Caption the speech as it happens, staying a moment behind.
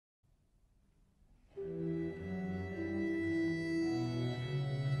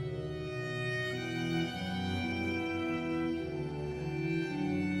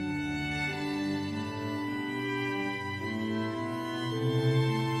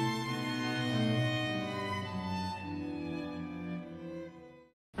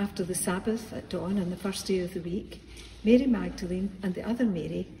After the Sabbath at dawn on the first day of the week, Mary Magdalene and the other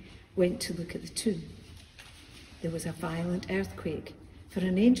Mary went to look at the tomb. There was a violent earthquake, for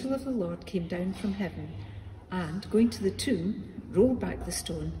an angel of the Lord came down from heaven and, going to the tomb, rolled back the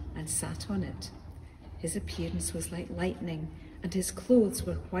stone and sat on it. His appearance was like lightning, and his clothes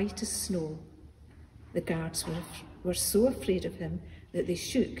were white as snow. The guards were so afraid of him that they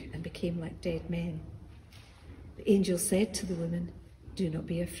shook and became like dead men. The angel said to the woman, "Do not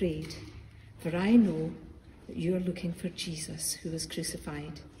be afraid, for I know that you are looking for Jesus who was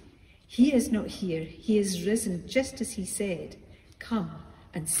crucified. He is not here, he is risen just as he said. Come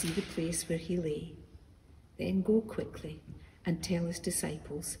and see the place where he lay. Then go quickly and tell his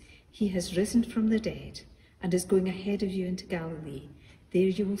disciples, he has risen from the dead and is going ahead of you into Galilee. There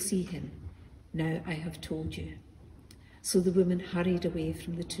you will see him. Now I have told you." So the woman hurried away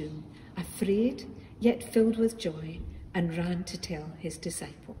from the tomb, afraid yet filled with joy, and ran to tell his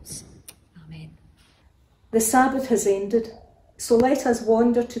disciples. Amen. The Sabbath has ended, so let us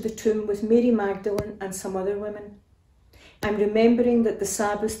wander to the tomb with Mary Magdalene and some other women. I'm remembering that the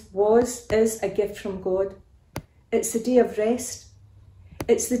Sabbath is a gift from God. It's the day of rest.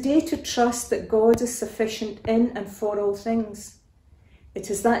 It's the day to trust that God is sufficient in and for all things.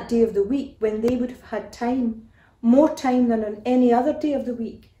 It is that day of the week when they would have had time, more time than on any other day of the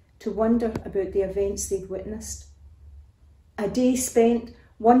week, to wonder about the events they'd witnessed. A day spent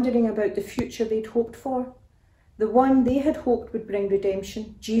wondering about the future they'd hoped for. The one they had hoped would bring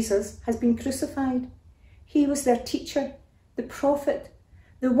redemption, Jesus, has been crucified. He was their teacher, the prophet,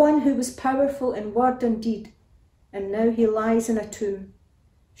 the one who was powerful in word and deed, and now he lies in a tomb.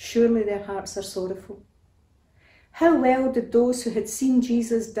 Surely their hearts are sorrowful. How well did those who had seen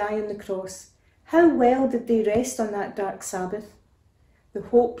Jesus die on the cross, how well did they rest on that dark Sabbath? The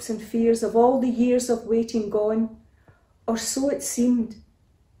hopes and fears of all the years of waiting gone, or so it seemed,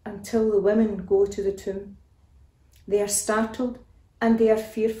 until the women go to the tomb. They are startled and they are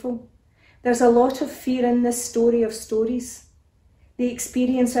fearful. There's a lot of fear in this story of stories. They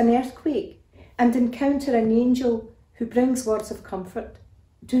experience an earthquake and encounter an angel who brings words of comfort.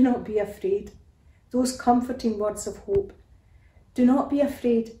 Do not be afraid. Those comforting words of hope. Do not be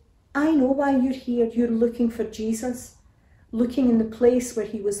afraid. I know why you're here. You're looking for Jesus, looking in the place where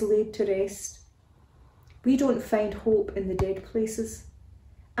he was laid to rest. We don't find hope in the dead places.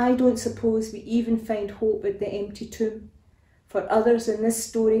 I don't suppose we even find hope at the empty tomb, for others in this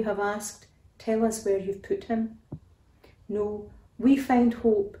story have asked, "Tell us where you've put him." No, we find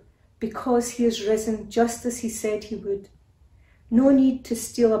hope because he is risen just as he said he would. No need to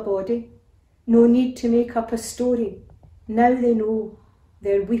steal a body, no need to make up a story. Now they know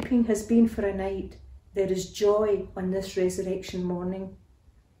their weeping has been for a night. There is joy on this resurrection morning.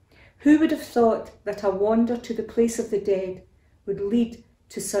 Who would have thought that a wander to the place of the dead would lead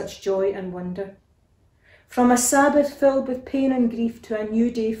to such joy and wonder? From a Sabbath filled with pain and grief to a new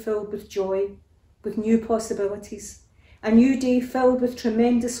day filled with joy, with new possibilities, a new day filled with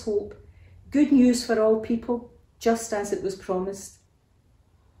tremendous hope, good news for all people, just as it was promised.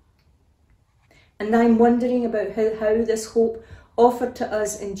 And I'm wondering about how this hope offered to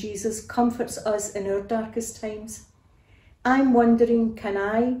us in Jesus comforts us in our darkest times. I'm wondering,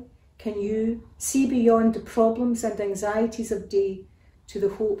 can you see beyond the problems and anxieties of day to the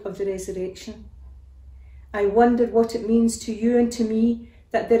hope of the resurrection? I wondered what it means to you and to me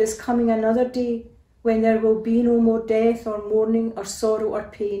that there is coming another day when there will be no more death or mourning or sorrow or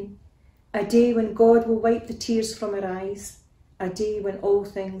pain, a day when God will wipe the tears from our eyes, a day when all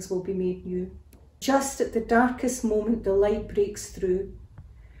things will be made new. Just at the darkest moment the light breaks through.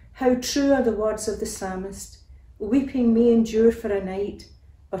 How true are the words of the psalmist, "Weeping may endure for a night,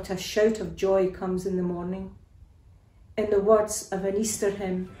 but a shout of joy comes in the morning." In the words of an Easter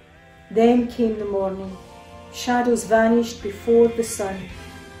hymn, "Then came the morning, shadows vanished before the sun,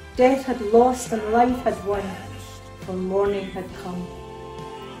 death had lost and life had won, for morning had come."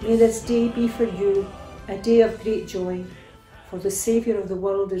 May this day be for you a day of great joy, for the Saviour of the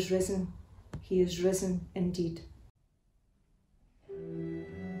world is risen. He is risen indeed.